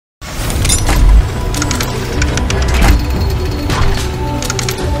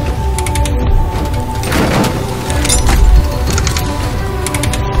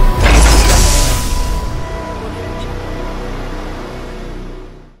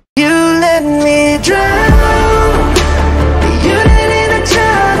You let me drown. You didn't even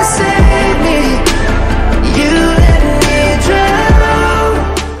try to save me. You let me drown.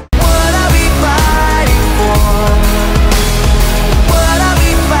 What are we fighting for? What are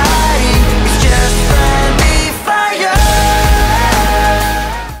we fighting? It's just friendly fire.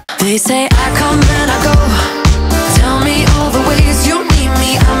 They say